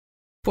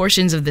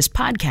Portions of this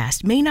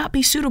podcast may not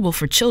be suitable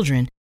for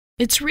children.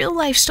 It's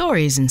real-life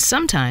stories and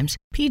sometimes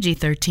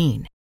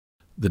PG-13.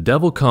 The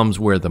devil comes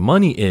where the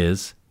money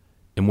is,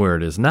 and where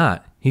it is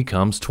not, he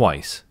comes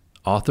twice.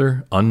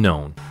 Author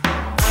unknown.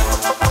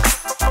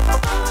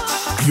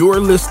 You're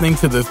listening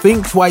to the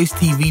Think Twice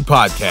TV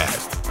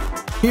podcast.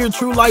 Hear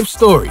true life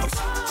stories,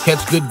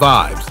 catch good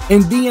vibes,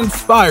 and be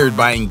inspired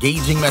by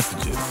engaging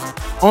messages.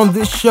 On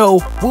this show,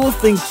 we'll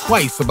think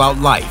twice about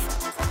life,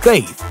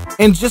 faith,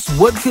 and just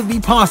what could be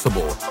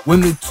possible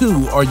when the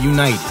two are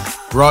united.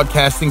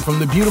 Broadcasting from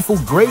the beautiful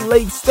Great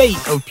Lakes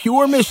state of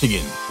Pure,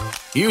 Michigan,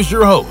 here's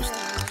your host,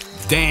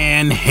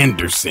 Dan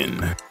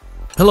Henderson.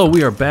 Hello,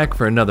 we are back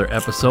for another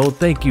episode.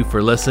 Thank you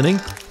for listening.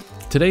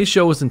 Today's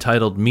show is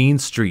entitled Mean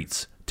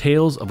Streets,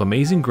 Tales of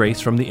Amazing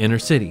Grace from the Inner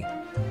City.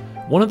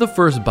 One of the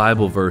first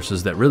Bible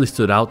verses that really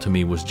stood out to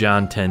me was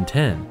John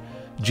 10:10.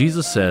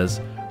 Jesus says,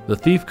 "The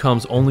thief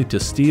comes only to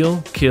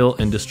steal, kill,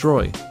 and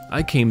destroy.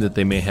 I came that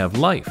they may have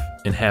life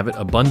and have it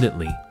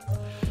abundantly."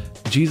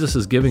 Jesus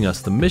is giving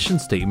us the mission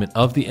statement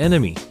of the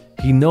enemy.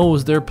 He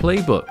knows their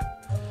playbook.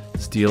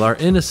 Steal our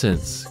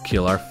innocence,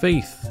 kill our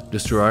faith,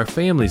 destroy our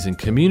families and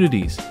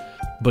communities.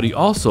 But he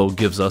also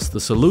gives us the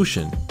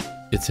solution.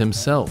 It's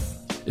himself.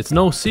 It's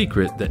no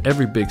secret that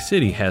every big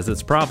city has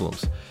its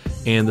problems.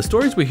 And the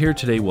stories we hear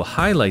today will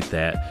highlight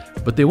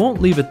that, but they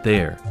won't leave it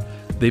there.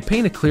 They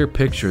paint a clear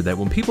picture that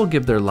when people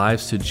give their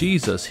lives to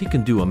Jesus, he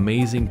can do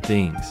amazing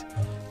things,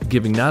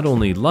 giving not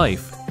only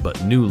life,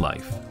 but new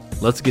life.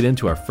 Let's get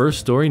into our first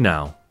story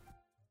now.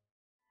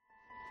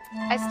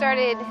 I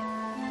started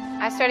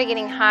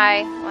getting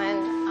high when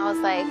I was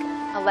like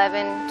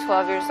 11,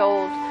 12 years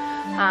old.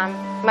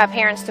 My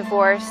parents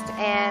divorced,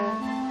 and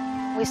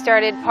we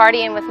started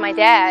partying with my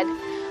dad.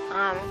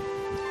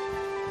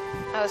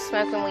 I was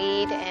smoking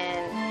weed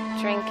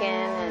and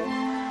drinking,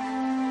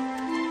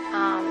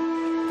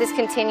 and this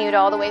continued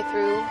all the way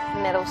through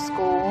middle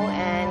school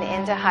and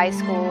into high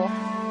school.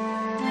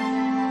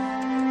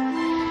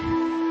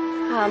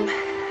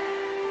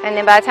 And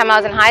then by the time I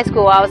was in high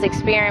school, I was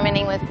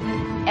experimenting with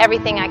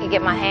everything I could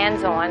get my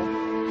hands on.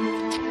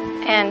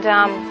 And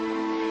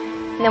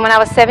then when I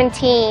was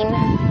 17,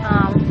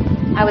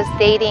 I was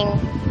dating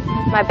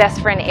my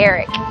best friend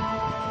Eric,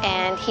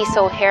 and he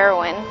sold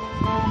heroin.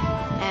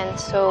 And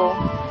so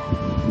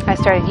I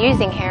started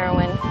using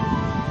heroin,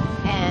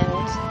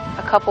 and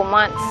a couple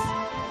months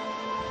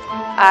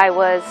I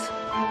was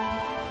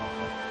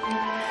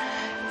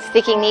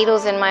sticking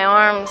needles in my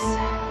arms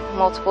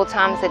multiple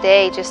times a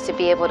day just to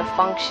be able to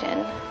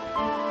function.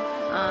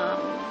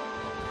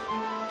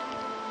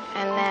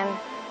 And then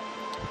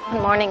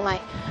one morning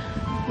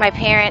my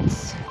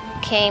parents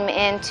came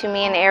into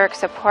me and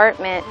Eric's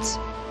apartment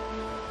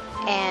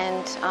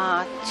and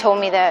told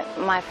me that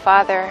my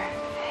father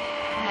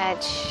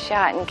had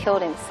shot and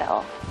killed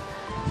himself.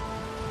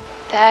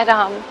 That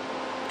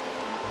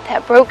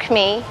broke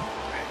me,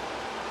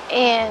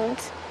 and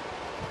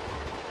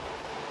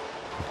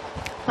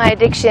my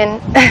addiction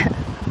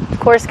of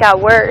course got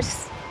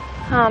worse.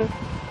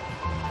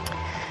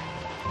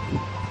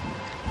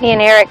 Me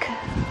and Eric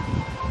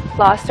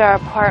lost our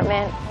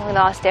apartment, we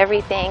lost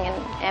everything,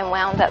 and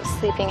wound up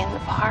sleeping in the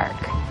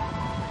park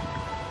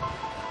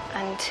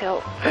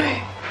until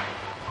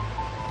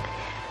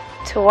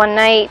one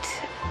night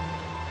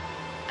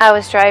I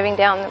was driving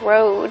down the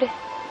road,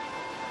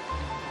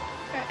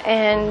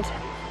 and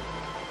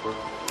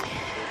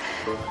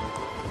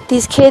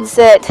these kids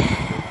that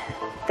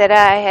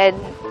I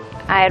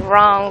had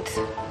wronged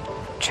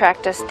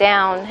tracked us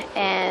down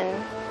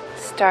and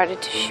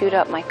started to shoot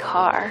up my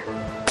car.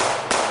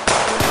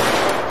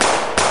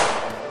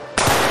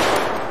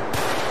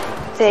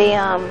 They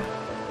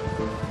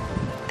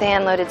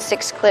unloaded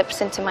 6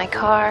 clips into my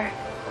car,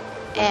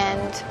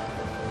 and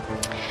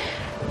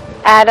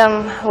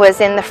Adam was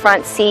in the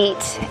front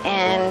seat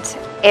and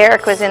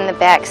Eric was in the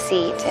back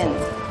seat, and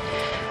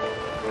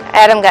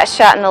Adam got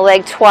shot in the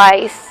leg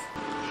twice.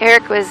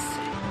 Eric was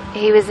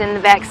in the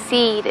back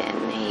seat,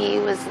 and he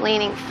was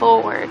leaning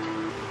forward,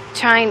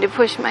 trying to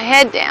push my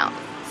head down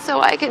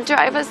so I could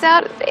drive us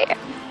out of there.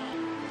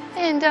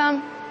 And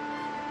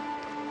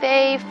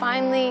they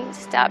finally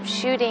stopped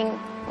shooting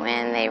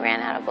when they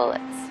ran out of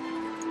bullets.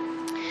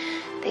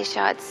 They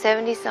shot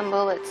 70-some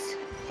bullets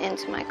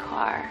into my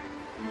car.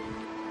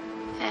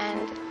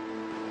 And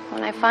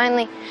when I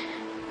finally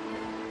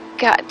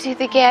got to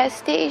the gas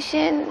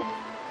station,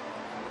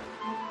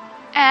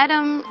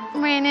 Adam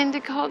ran in to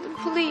call the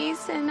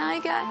police, and I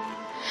got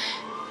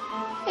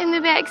in the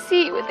back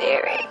seat with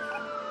Eric.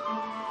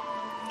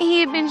 He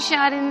had been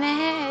shot in the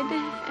head,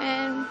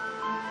 and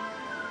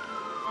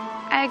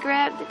I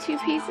grabbed the 2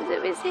 pieces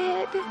of his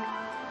head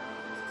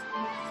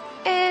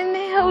and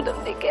held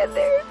them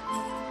together,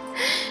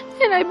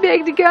 and I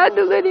begged God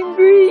to let him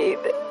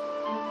breathe.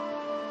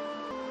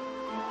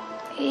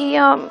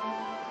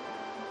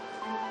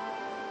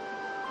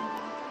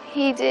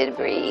 He did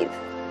breathe,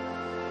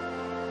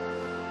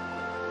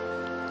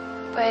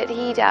 but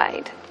he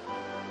died,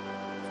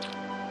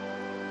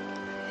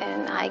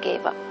 and I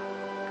gave up.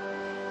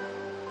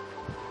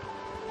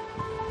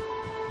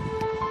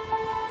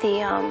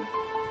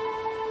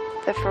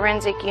 the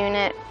forensic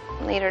unit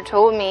leader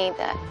told me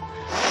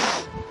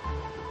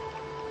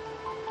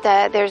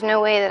that there's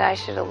no way that I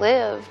should have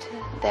lived,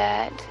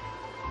 that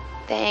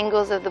the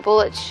angles of the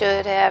bullets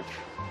should have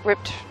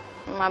ripped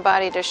my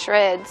body to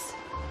shreds.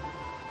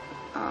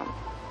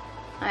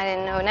 I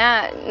didn't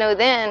know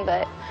then,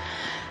 but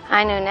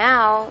I know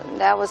now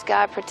that was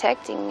God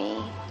protecting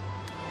me.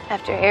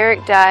 After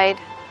Eric died,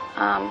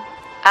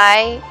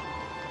 I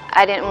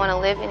didn't want to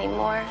live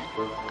anymore.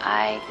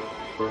 I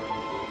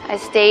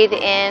stayed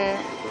in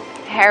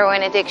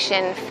heroin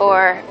addiction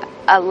for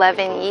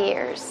 11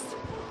 years.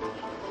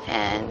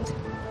 And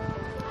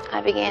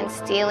I began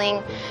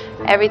stealing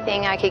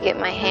everything I could get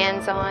my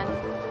hands on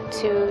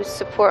to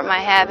support my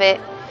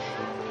habit.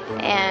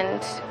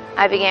 And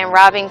I began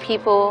robbing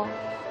people,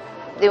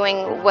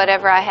 doing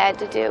whatever I had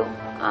to do.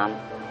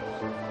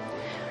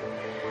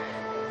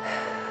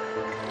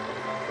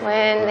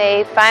 When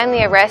they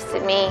finally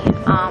arrested me,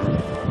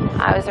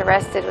 I was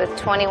arrested with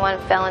 21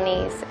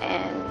 felonies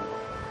and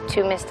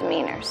 2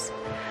 misdemeanors.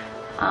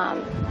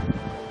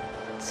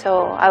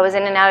 So I was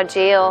in and out of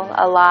jail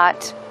a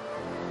lot.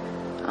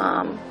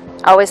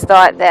 I always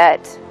thought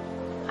that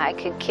I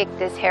could kick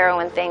this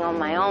heroin thing on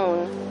my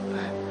own.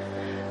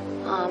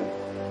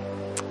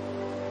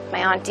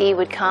 My auntie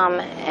would come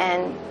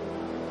and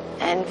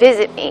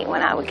visit me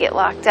when I would get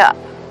locked up.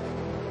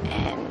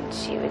 And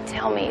she would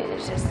tell me to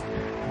just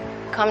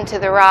come to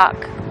the rock,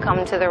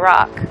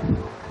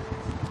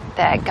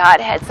 that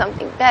God had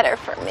something better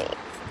for me.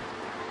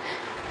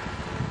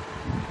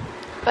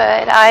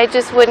 But I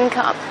just wouldn't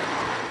come.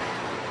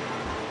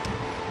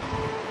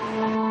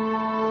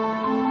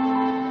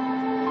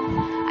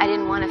 I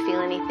didn't want to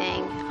feel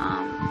anything.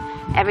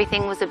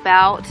 Everything was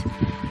about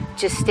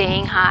just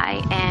staying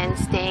high and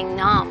staying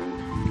numb.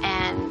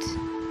 And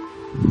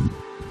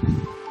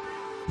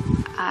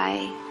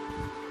I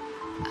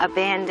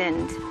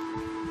abandoned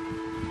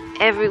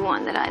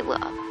everyone that I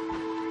love,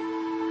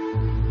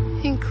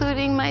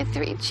 including my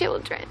 3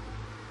 children.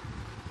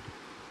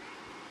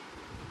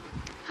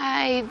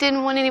 I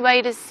didn't want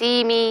anybody to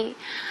see me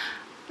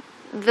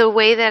the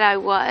way that I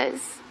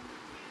was,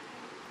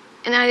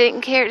 and I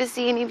didn't care to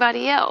see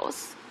anybody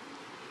else.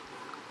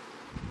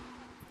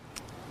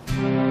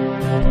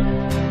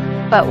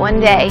 But one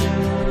day,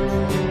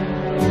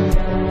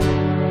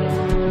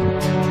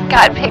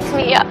 God picked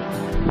me up,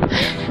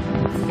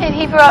 and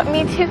He brought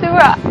me to the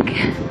rock.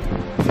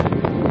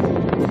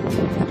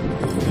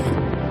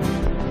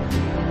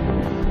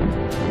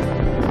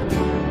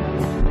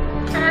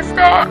 I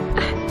stopped.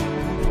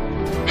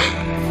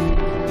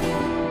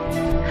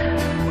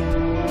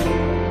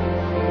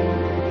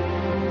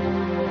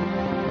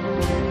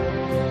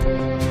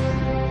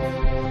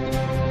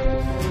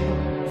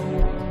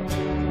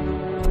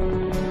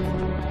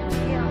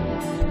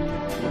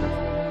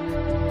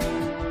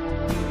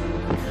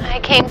 I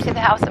came to the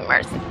House of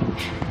Mercy,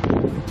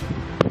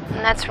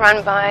 and that's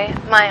run by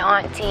my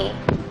auntie,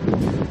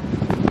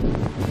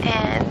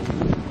 and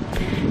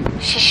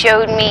she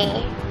showed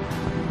me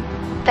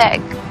that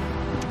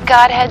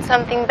God had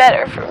something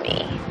better for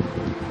me,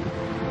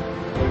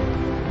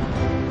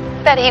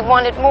 that He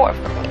wanted more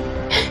for me.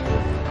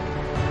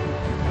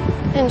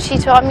 And she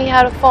taught me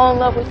how to fall in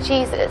love with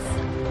Jesus.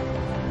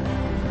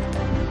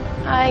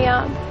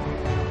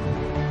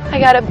 I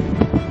got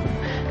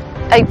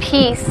a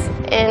peace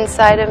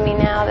inside of me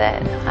now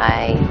that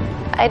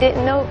I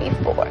didn't know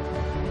before.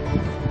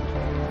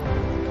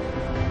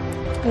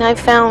 And I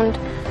found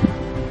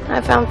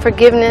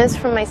forgiveness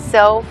for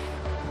myself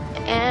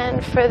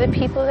and for the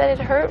people that had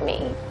hurt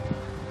me.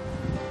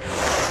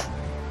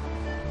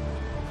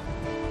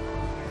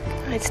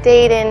 I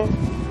stayed in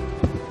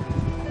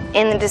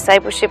the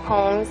discipleship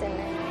homes, and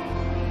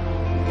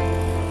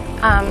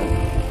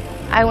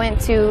I went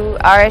to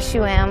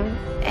RSUM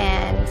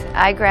and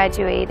I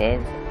graduated,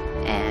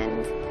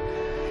 and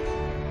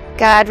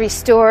God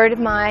restored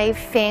my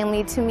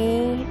family to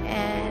me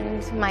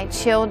and my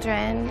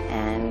children,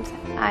 and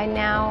I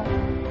now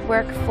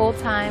work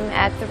full-time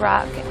at The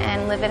Rock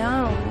and live at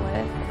home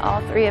with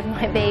all 3 of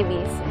my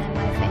babies and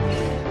my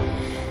family.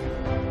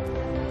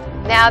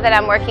 Now that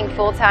I'm working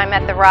full-time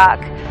at The Rock,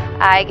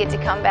 I get to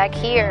come back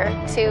here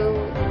to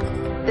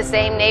the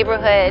same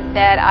neighborhood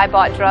that I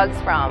bought drugs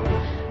from,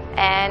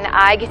 and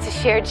I get to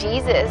share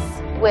Jesus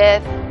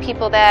with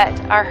people that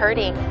are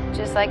hurting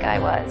just like I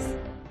was.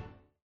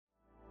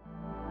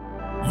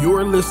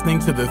 You're listening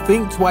to the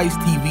Think Twice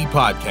TV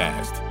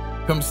podcast.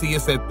 Come see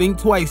us at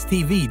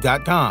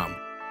thinktwicetv.com.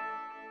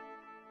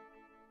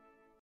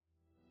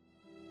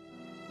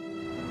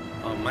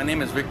 My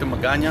name is Victor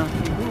Magana.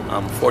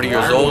 I'm 40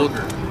 years old.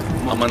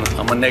 I'm a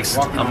next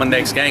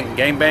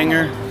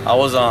gangbanger. I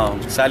was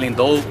selling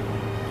dope.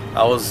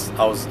 I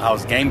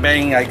was gang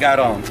banging. I got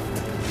a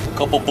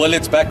couple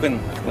bullets back when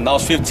I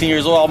was 15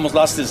 years old. I almost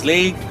lost this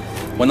leg.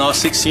 When I was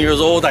 16 years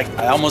old,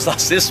 I almost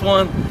lost this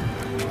one.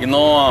 You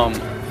know,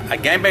 I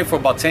gang banged for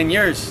about 10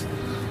 years.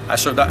 I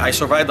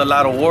survived a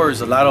lot of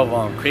wars, a lot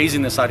of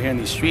craziness out here in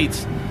these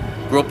streets.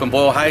 Grew up in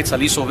Boyle Heights,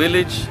 Aliso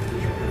Village.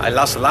 I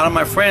lost a lot of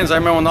my friends. I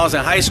remember when I was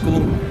in high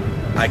school,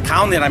 I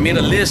counted, I made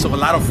a list of a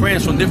lot of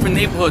friends from different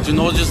neighborhoods, you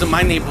know, just in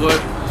my neighborhood,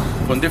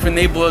 from different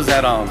neighborhoods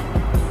that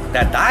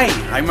died.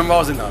 I remember I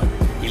was in the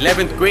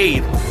 11th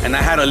grade and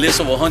I had a list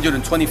of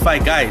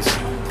 125 guys,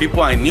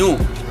 people I knew,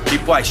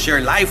 people I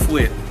shared life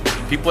with,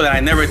 people that I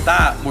never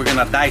thought were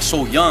gonna die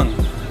so young,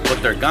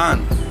 but they're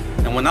gone.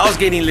 And when I was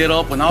getting lit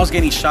up, when I was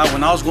getting shot,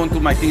 when I was going through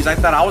my things, I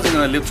thought I wasn't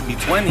gonna live to be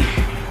 20.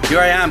 Here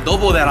I am,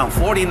 double that, I'm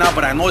 40 now,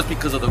 but I know it's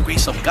because of the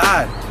grace of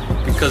God.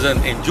 Because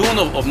in June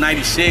of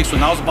 96,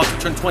 when I was about to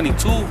turn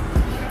 22,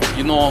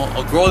 you know,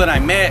 a girl that I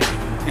met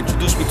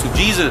introduced me to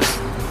Jesus.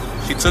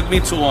 She took me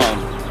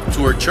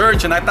to her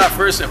church, and I thought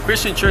first, a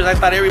Christian church, I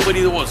thought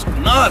everybody was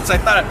nuts. I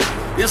thought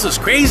this is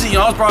crazy. You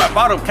know, I was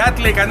brought up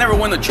Catholic. I never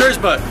went to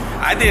church, but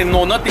I didn't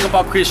know nothing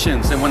about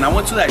Christians. And when I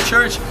went to that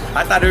church,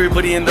 I thought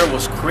everybody in there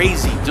was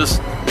crazy,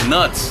 just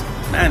nuts.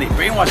 Man, they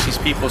brainwashed these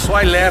people. So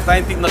I left. I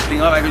didn't think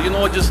nothing of it. I go, you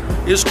know what, just,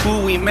 it's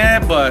cool, we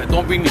met, but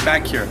don't bring me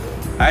back here.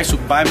 I used to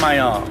buy my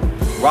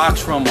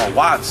rocks from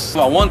Watts.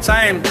 So at one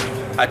time,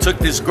 I took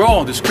this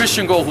girl, this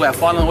Christian girl who had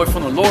fallen away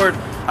from the Lord.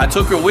 I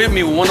took her with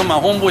me with one of my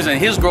homeboys and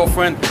his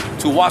girlfriend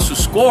to watch the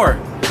score.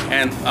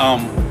 And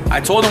I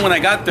told him when I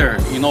got there,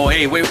 you know,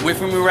 hey, wait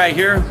for me right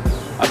here.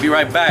 I'll be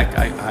right back.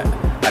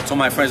 I told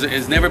my friends,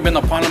 it's never been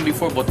upon them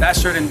before, but that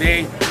certain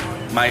day,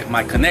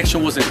 my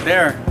connection wasn't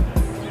there.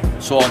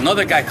 So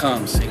another guy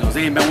comes. He goes,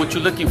 hey, man, what you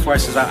looking for? I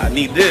says, I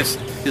need this.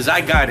 He says,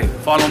 I got it.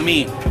 Follow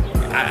me.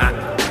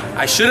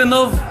 I shouldn't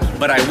have,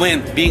 but I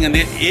went, being an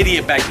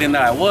idiot back then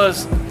that I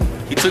was.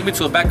 He took me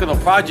to the back of the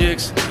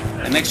projects,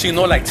 and next thing you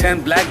know, like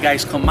 10 black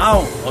guys come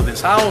out of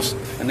this house,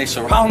 and they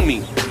surround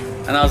me.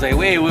 And I was like,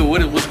 wait,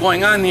 what's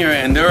going on here?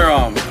 And they're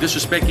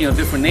disrespecting a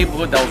different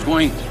neighborhood that was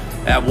going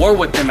at war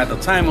with them at the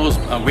time. It was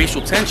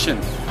racial tension.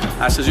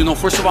 I says, you know,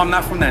 first of all, I'm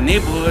not from that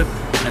neighborhood.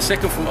 And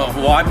second,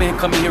 well, I've been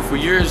coming here for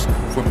years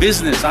for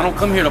business. I don't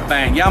come here to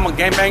bang. Yeah, I'm a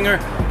gangbanger,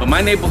 but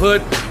my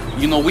neighborhood,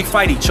 you know, we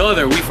fight each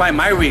other. We fight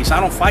my race. I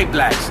don't fight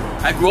blacks.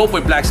 I grew up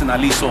with blacks in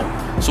Aliso.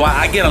 So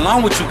I get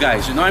along with you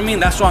guys, you know what I mean?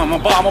 That's what I'm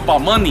about. I'm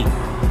about money.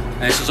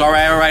 And he says, all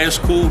right, it's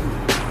cool.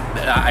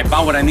 I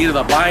bought what I needed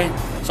to buy.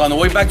 So on the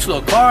way back to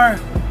the car,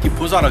 he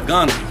pulls out a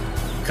gun,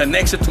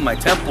 connects it to my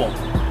temple.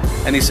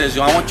 And he says,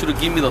 yo, I want you to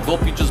give me the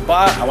dope you just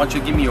bought. I want you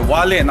to give me your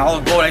wallet and all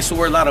the gold. I used to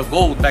wear a lot of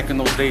gold back in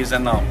those days.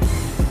 And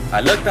I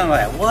looked and I'm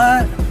like,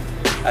 what?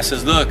 I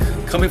says, look,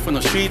 coming from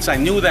the streets, I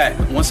knew that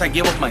once I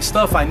gave up my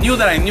stuff, I knew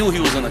he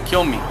was gonna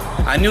kill me.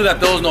 I knew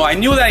that I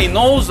knew that he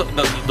knows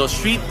the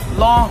street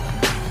law.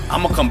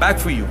 I'm gonna come back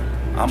for you.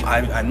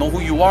 I know who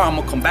you are. I'm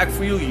gonna come back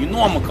for you. You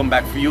know I'm gonna come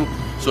back for you.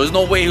 So there's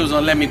no way he was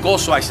gonna let me go.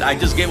 So I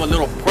just gave a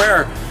little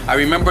prayer. I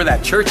remember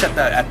that church at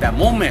that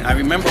moment. I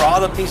remember all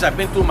the things I've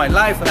been through in my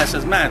life. And I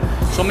says, man,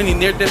 so many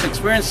near-death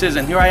experiences,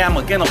 and here I am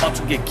again about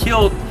to get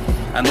killed.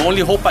 And the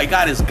only hope I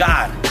got is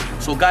God.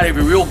 So God, if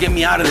you will get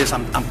me out of this,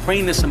 I'm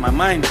praying this in my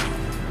mind.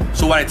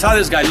 So what I tell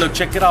this guy, look,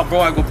 check it out,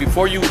 bro. I go,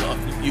 before you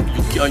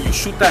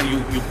shoot that,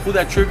 you pull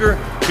that trigger,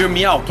 hear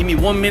me out. Give me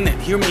 1 minute,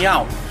 hear me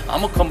out.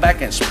 I'm gonna come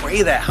back and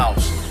spray that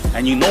house.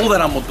 And you know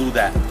that I'm gonna do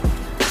that.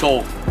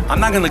 So I'm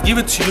not gonna give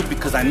it to you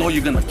because I know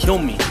you're gonna kill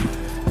me.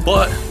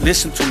 But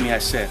listen to me, I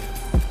said.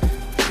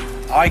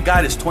 All I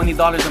got is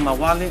 $20 in my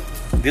wallet.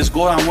 This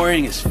gold I'm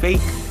wearing is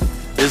fake.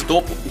 This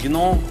dope, you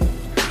know,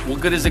 what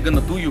good is it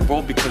gonna do you,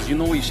 bro? Because you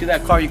know, when you see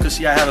that car, you can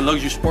see I had a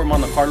luxury sport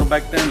Monte Carlo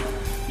back then.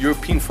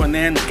 European front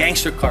end,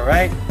 gangster car,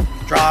 right?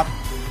 Drop.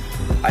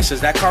 I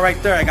says, that car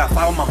right there, I got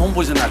 5 of my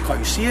homeboys in that car.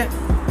 You see it?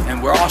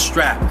 And we're all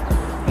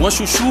strapped. Once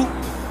you shoot,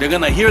 they're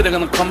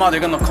gonna come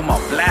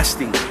out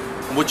blasting.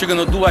 And what you're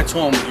gonna do, I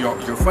told them,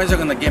 your friends are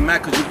gonna get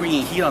mad because you're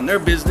bringing heat on their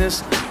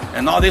business.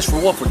 And all this for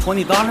what? For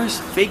 $20?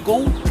 Fake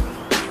gold?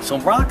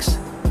 Some rocks?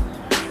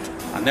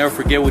 I'll never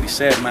forget what he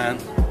said, man.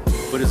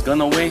 Put his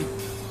gun away.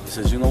 He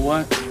says, you know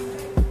what?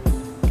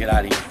 Get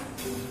out of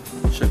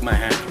here. Shook my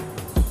hand.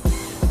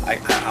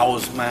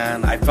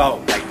 I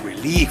felt like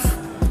relief.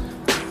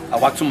 I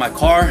walked to my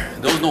car.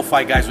 There was no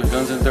 5 guys with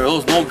guns in there. There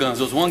was no guns.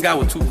 There was one guy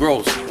with 2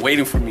 girls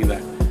waiting for me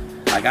there.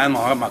 I got in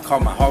my car.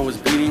 My heart was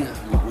beating.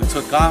 We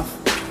took off.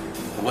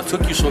 What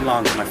took you so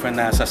long? My friend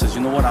asked. I said,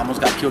 you know what? I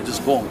almost got killed.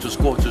 Just go,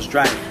 just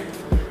drive.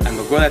 And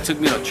the girl that took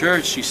me to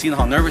church, she seen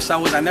how nervous I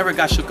was. I never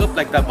got shook up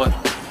like that, but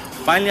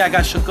finally I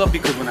got shook up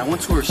because when I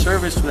went to her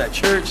service to that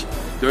church,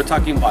 they were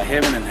talking about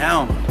heaven and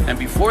hell. And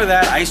before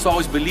that, I used to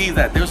always believe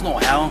that there's no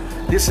hell.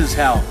 This is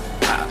hell.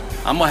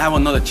 I'm gonna have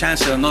another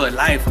chance at another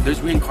life.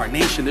 There's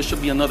reincarnation. There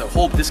should be another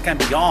hope. This can't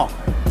be all.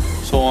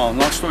 So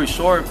long story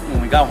short,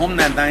 when we got home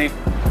that night,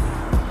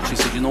 she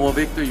said, you know what,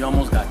 Victor, you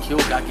almost got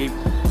killed.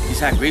 He's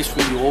had grace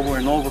for you over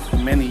and over for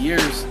many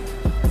years.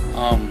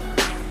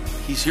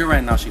 He's here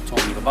right now, she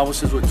told me. The Bible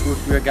says with 2 or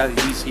 3 guys,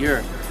 he's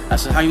here. I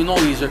said, how you know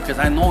he's here? Because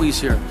I know he's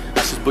here.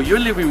 I said, but you're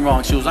living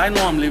wrong. She goes, I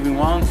know I'm living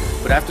wrong,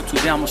 but after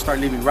today, I'm going to start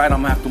living right.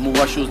 I'm going to have to move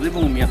out. She was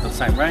living with me at the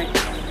time, right?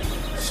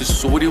 She said,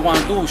 so what do you want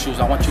to do? She goes,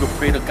 I want you to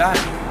pray to God.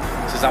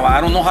 She says, I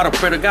don't know how to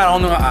pray to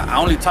God. I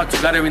only talk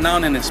to God every now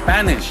and then in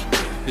Spanish.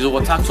 He said,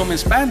 well, talk to him in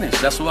Spanish.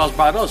 That's what I was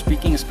brought up,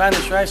 speaking in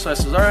Spanish, right? So I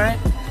said, all right.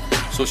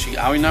 So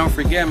I'll never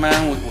forget,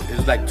 man. It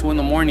was like 2 in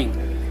the morning.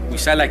 we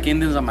sat like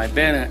Indians on my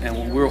bed,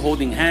 and we were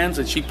holding hands,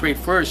 and she prayed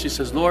first. She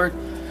says, Lord,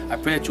 I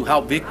pray that you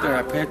help Victor.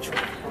 I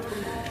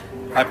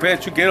pray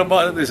that you get him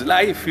out of this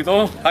life, you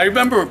know. I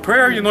remember a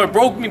prayer, you know, it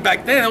broke me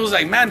back then. It was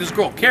like, man, this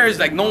girl cares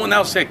like no one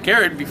else had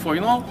cared before,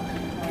 you know.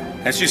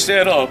 And she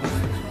said,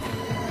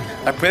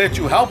 I pray that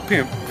you help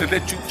him,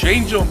 that you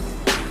change him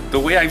the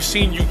way I've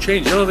seen you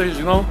change others,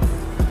 you know.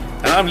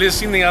 And I'm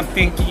listening, I'm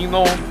thinking, you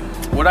know,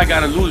 what I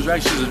gotta lose,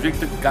 right? She says,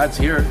 Victor, God's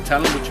here.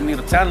 Tell him what you need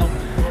to tell him.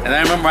 And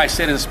I remember I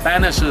said in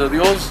Spanish,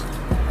 Dios,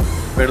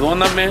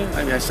 perdóname.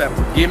 I said,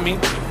 forgive me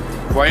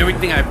for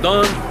everything I've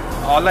done,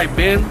 all I've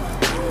been.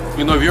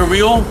 You know, if you're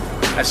real,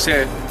 I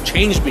said,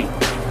 change me.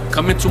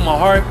 Come into my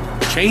heart,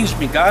 change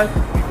me, God.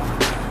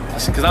 I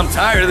said, because I'm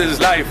tired of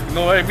this life. You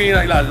know what I mean?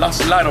 I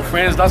lost a lot of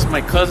friends, lost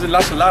my cousin,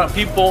 lost a lot of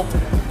people.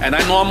 And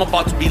I know I'm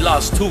about to be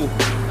lost too.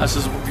 I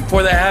said,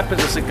 before that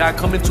happens, I said, God,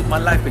 come into my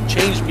life and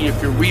change me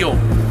if you're real.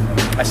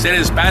 I said it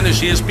in Spanish.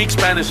 She didn't speak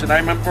Spanish. And I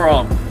remember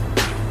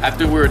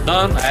after we were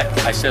done,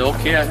 I said,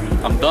 okay,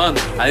 I'm done.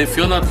 I didn't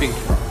feel nothing.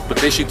 But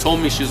then she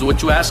told me, she said,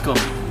 what you ask him?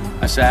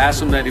 I said, I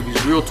asked him that if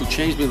he's real to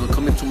change me, to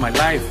come into my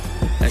life.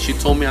 And she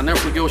told me, I'll never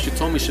forget what she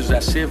told me. She said, I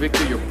said,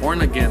 Victor, you're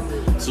born again.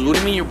 I said, what do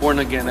you mean you're born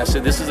again? I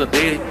said, this is a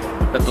day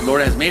that the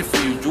Lord has made for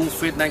you. June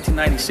 5th,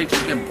 1996,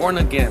 you've been born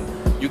again.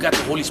 You got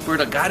the Holy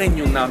Spirit of God in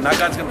you now. Now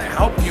God's going to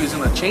help you. He's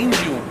going to change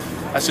you.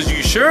 I said,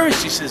 you sure? And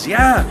she says,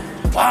 yeah.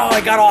 Wow,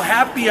 I got all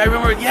happy. I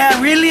remember,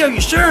 yeah, really? Are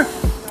you sure?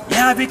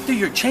 Yeah, Victor,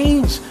 you're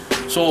changed.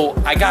 So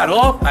I got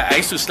up. I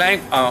used to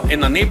slang in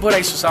the neighborhood. I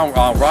used to sell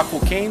rock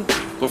cocaine.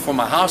 But from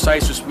my house, I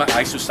used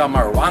to sell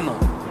marijuana.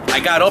 I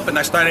got up and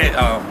I started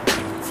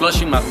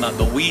flushing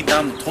the weed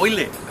down the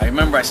toilet. I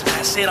remember I said,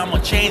 that's it. I'm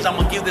gonna change. I'm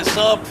gonna give this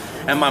up.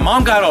 And my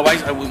mom got up.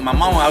 I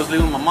was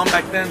living with my mom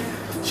back then.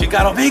 She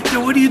got up. Victor,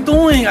 what are you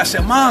doing? I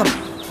said, Mom,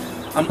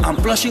 I'm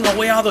flushing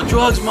away all the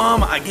drugs,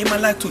 Mom. I gave my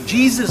life to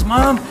Jesus,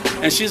 Mom.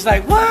 And she's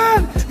like,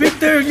 what?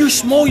 Victor, you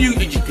smoke?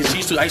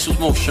 Because I used to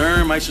smoke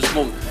Sherm. I used to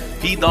smoke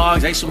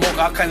P-Dogs. I used to smoke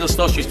all kinds of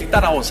stuff. She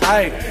thought I was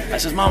high. I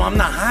said, Mom, I'm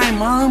not high,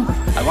 Mom.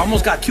 I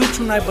almost got killed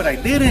tonight, but I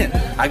didn't.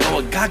 I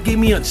go, God gave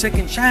me a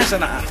second chance,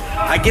 and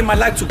I gave my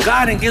life to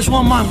God. And guess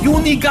what, Mom?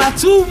 You need God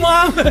too,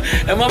 Mom.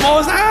 And my mom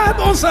was like,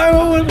 don't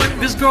say,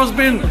 this girl's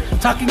been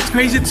talking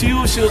crazy to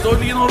you. She was,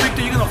 you know,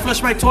 Victor, you're going to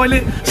flush my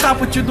toilet?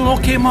 Stop what you're doing.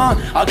 Okay,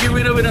 Mom. I'll get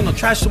rid of it in the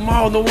trash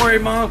tomorrow. Don't worry,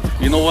 Mom.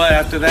 You know what?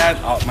 After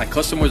that, my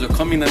customers are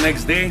coming the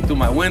next day through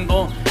my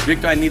window.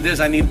 Victor, I need this,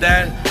 I need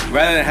that.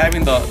 Rather than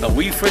having the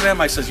weed for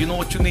them, I says, you know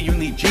what you need? You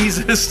need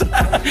Jesus.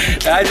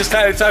 And I just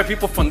started telling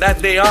people from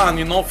that day on,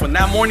 you know, from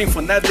that morning,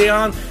 from that day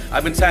on,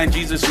 I've been telling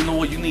Jesus, you know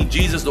what, you need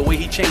Jesus, the way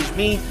he changed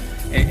me.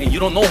 And you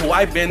don't know who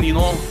I've been, you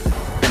know.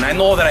 And I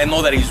know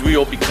that he's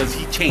real because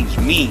he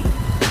changed me.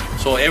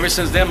 So ever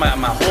since then, my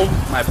hope,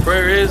 my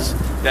prayer is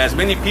that as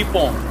many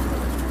people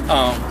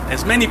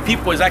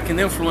as I can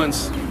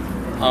influence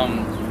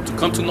to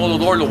come to know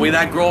the Lord the way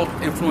that girl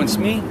influenced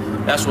me,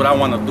 that's what I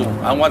want to do.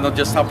 I want to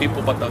just tell people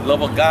about the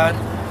love of God.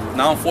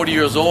 Now I'm 40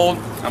 years old.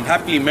 I'm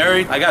happily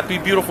married. I got 3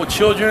 beautiful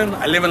children.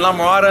 I live in La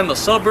Mirada in the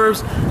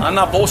suburbs. I'm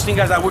not boasting,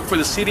 guys. I work for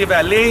the city of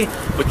LA.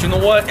 But you know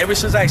what? Ever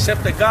since I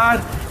accepted God,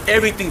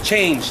 everything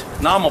changed.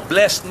 Now I'm a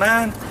blessed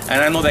man,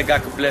 and I know that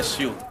God could bless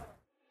you.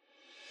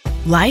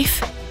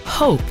 Life,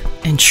 hope,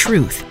 and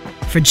truth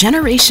for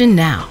Generation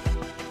Now.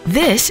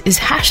 This is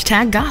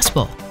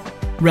 #Gospel.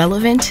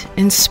 Relevant,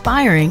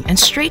 inspiring, and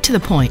straight to the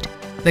point.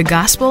 The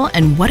gospel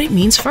and what it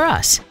means for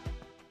us.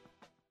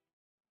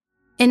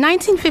 In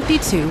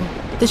 1952,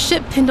 the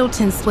ship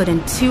Pendleton split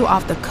in two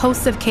off the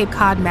coast of Cape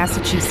Cod,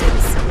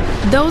 Massachusetts.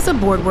 Those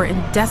aboard were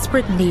in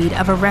desperate need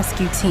of a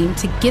rescue team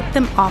to get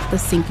them off the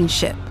sinking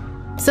ship.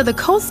 So the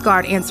Coast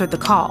Guard answered the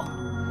call.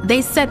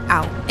 They set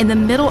out in the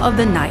middle of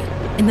the night,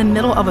 in the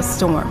middle of a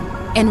storm,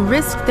 and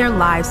risked their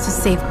lives to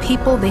save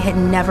people they had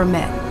never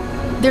met.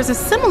 There's a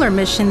similar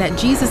mission that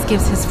Jesus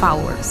gives his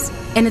followers,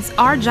 and it's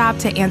our job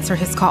to answer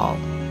his call.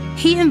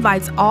 He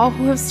invites all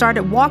who have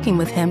started walking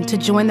with him to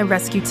join the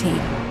rescue team.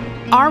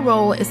 Our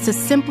role is to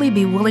simply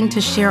be willing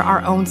to share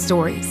our own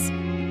stories.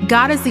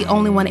 God is the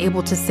only one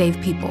able to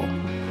save people.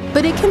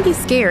 But it can be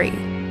scary,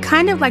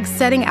 kind of like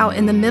setting out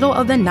in the middle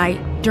of the night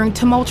during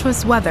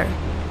tumultuous weather.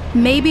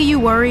 Maybe you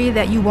worry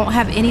that you won't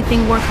have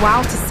anything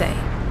worthwhile to say.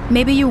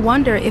 Maybe you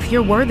wonder if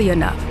you're worthy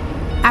enough.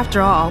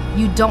 After all,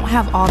 you don't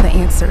have all the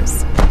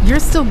answers. You're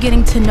still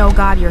getting to know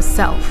God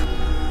yourself.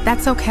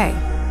 That's okay.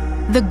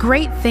 The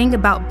great thing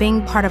about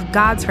being part of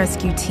God's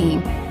rescue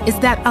team is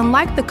that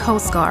unlike the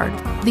Coast Guard,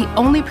 the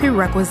only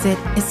prerequisite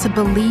is to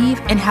believe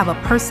and have a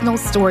personal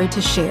story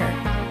to share.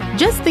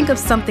 Just think of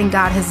something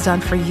God has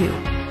done for you,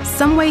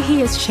 some way he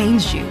has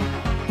changed you,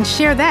 and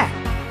share that.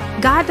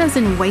 God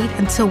doesn't wait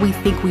until we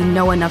think we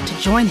know enough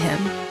to join him.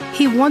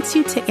 He wants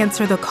you to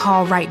answer the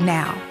call right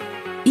now.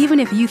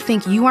 Even if you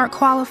think you aren't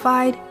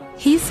qualified,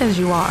 he says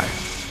you are.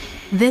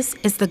 This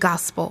is the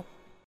gospel.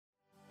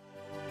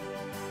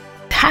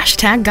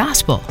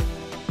 #Gospel.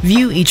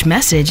 View each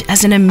message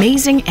as an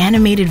amazing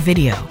animated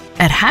video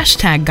at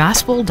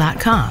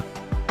 #gospel.com.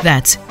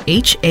 That's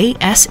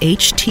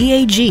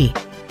HASHTAG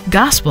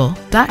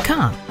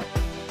gospel.com.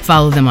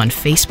 Follow them on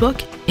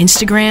Facebook,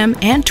 Instagram,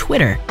 and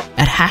Twitter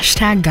at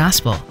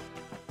 #Gospel.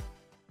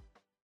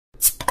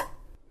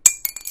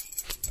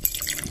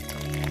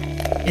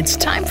 It's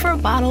time for a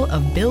bottle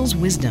of Bill's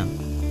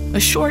Wisdom,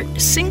 a short,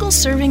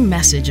 single-serving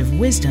message of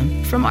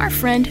wisdom from our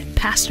friend,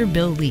 Pastor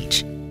Bill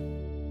Leach.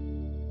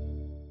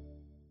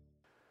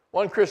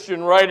 One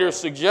Christian writer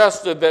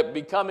suggested that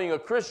becoming a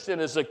Christian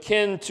is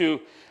akin to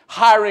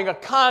hiring a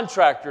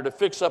contractor to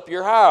fix up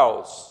your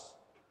house.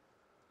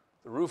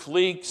 The roof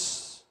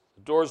leaks,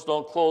 the doors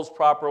don't close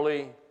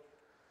properly,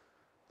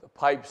 the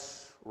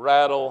pipes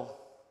rattle,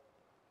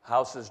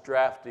 house is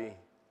drafty.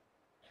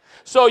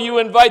 So you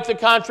invite the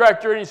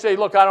contractor and you say,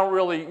 look, I don't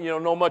really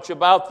know much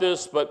about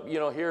this, but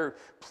here,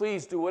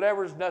 please do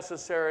whatever's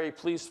necessary.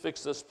 Please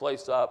fix this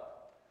place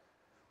up.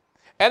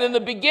 And in the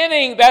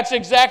beginning, that's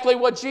exactly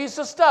what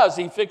Jesus does.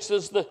 He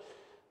fixes the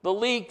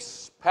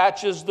leaks,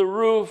 patches the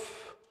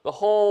roof, the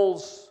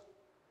holes.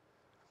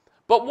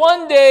 But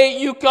one day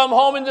you come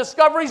home and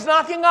discover he's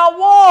knocking out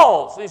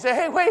walls. And you say,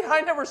 hey, wait,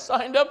 I never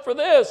signed up for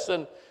this.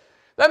 And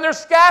then there's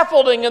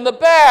scaffolding in the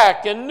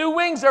back, and new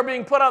wings are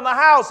being put on the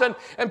house, and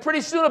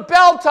pretty soon a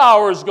bell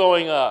tower is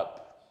going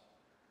up.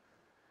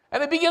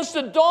 And it begins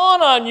to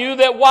dawn on you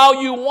that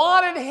while you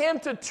wanted him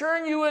to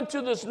turn you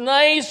into this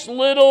nice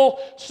little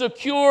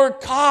secure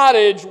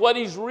cottage, what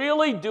he's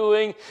really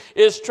doing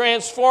is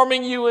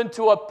transforming you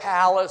into a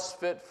palace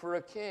fit for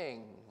a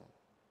king.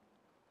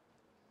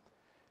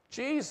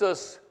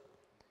 Jesus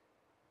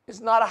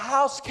is not a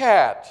house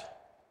cat.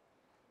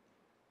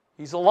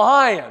 He's a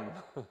lion.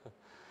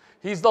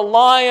 He's the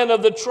Lion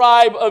of the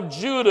tribe of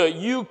Judah.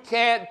 You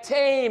can't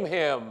tame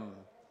him.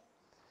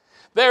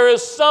 There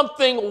is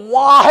something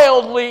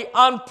wildly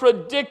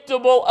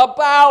unpredictable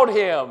about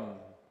him.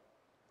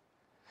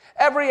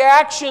 Every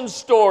action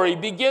story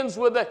begins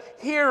with a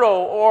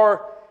hero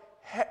or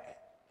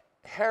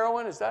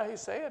heroine. Is that how you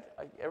say it?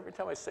 Every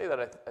time I say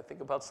that, I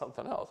think about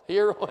something else.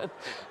 Heroine.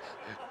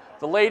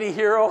 The lady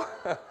hero.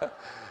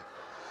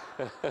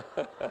 I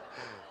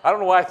don't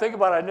know why I think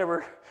about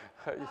it.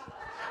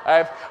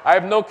 I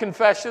have no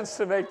confessions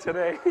to make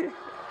today.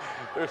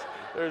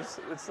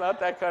 It's not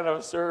that kind of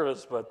a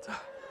service, but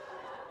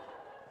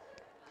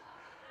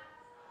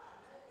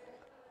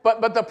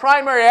the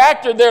primary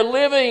actor, they're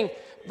living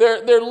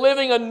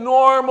a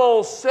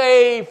normal,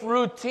 safe,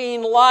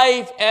 routine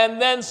life,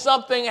 and then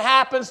something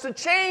happens to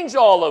change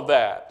all of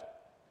that.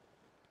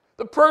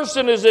 The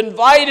person is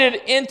invited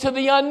into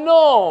the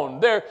unknown.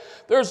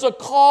 There's a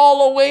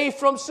call away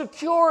from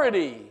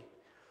security.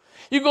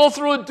 You go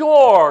through a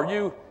door,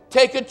 you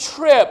take a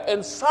trip,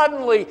 and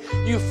suddenly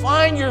you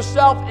find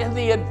yourself in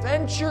the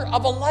adventure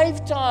of a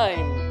lifetime.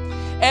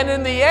 And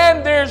in the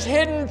end, there's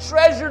hidden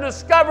treasure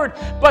discovered,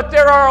 but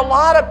there are a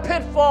lot of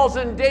pitfalls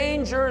and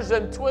dangers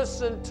and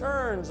twists and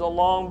turns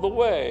along the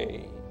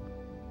way.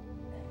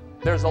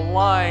 There's a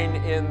line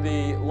in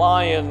The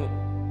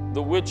Lion,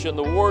 the Witch, and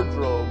the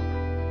Wardrobe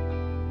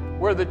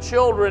where the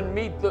children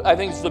meet, I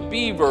think it's the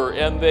beaver,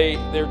 and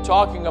they're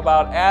talking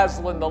about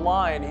Aslan the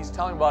lion. He's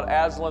telling about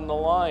Aslan the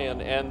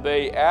lion, and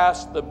they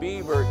ask the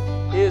beaver,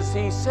 is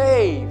he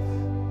safe?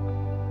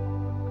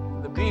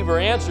 The beaver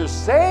answers,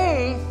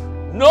 safe?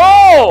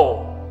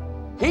 No!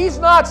 He's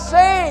not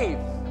safe,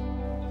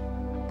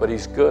 but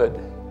he's good.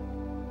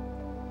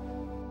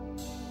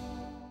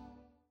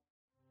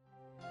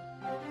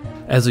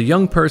 As a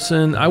young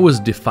person, I was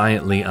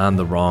defiantly on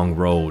the wrong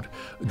road.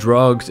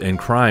 Drugs and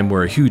crime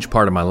were a huge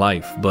part of my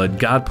life, but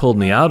God pulled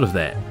me out of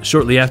that.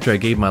 Shortly after I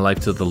gave my life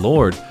to the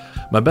Lord,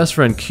 my best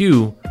friend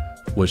Q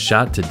was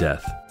shot to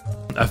death.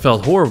 I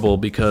felt horrible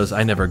because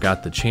I never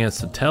got the chance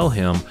to tell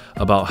him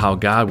about how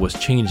God was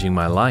changing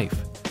my life.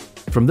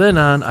 From then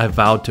on, I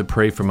vowed to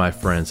pray for my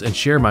friends and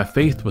share my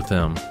faith with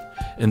them.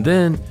 And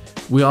then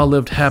we all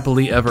lived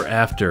happily ever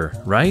after,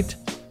 right?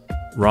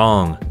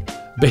 Wrong.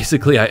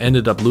 Basically, I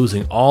ended up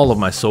losing all of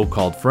my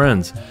so-called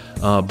friends,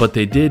 but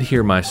they did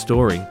hear my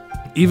story.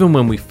 Even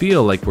when we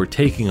feel like we're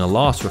taking a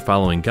loss for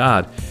following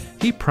God,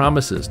 He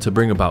promises to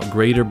bring about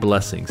greater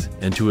blessings,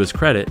 and to His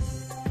credit,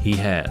 He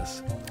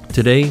has.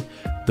 Today,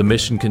 the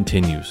mission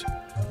continues.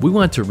 We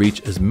want to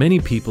reach as many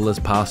people as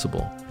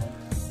possible.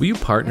 Will you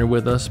partner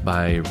with us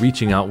by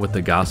reaching out with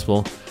the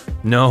gospel?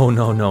 No,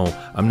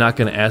 I'm not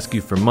going to ask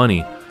you for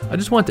money. I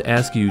just want to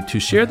ask you to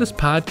share this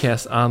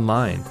podcast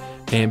online.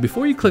 And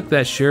before you click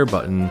that share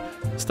button,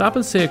 stop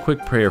and say a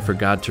quick prayer for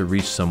God to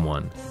reach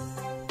someone.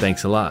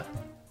 Thanks a lot.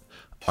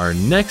 Our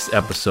next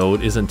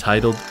episode is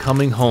entitled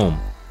Coming Home.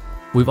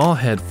 We've all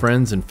had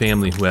friends and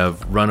family who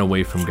have run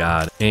away from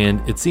God,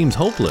 and it seems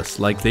hopeless,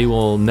 like they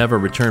will never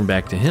return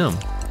back to Him.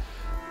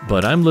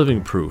 But I'm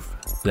living proof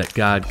that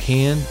God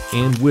can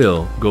and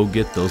will go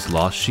get those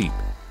lost sheep.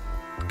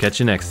 Catch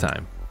you next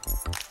time.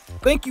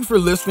 Thank you for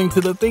listening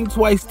to the Think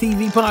Twice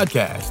TV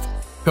podcast.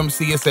 Come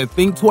see us at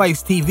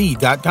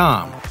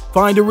thinktwicetv.com.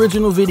 Find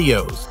original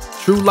videos,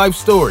 true life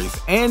stories,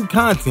 and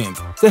content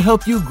to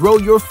help you grow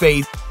your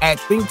faith at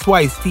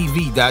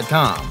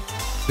thinktwicetv.com.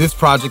 This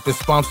project is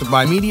sponsored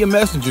by Media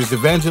Messengers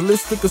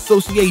Evangelistic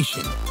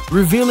Association,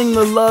 revealing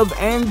the love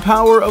and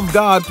power of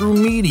God through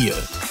media.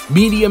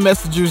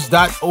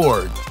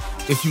 MediaMessengers.org.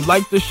 If you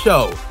like the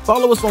show,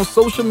 follow us on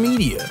social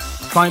media.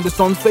 Find us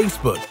on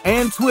Facebook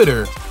and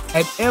Twitter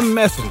at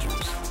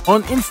mmessengers,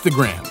 on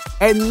Instagram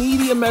at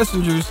Media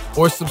Messengers,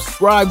 or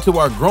subscribe to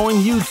our growing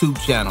YouTube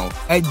channel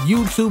at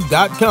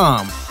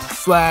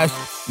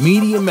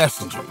youtube.com/Media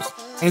Messengers.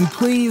 And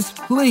please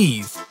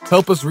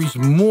help us reach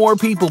more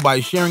people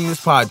by sharing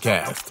this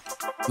podcast.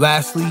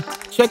 Lastly,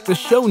 check the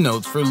show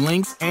notes for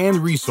links and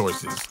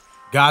resources.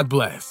 God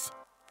bless.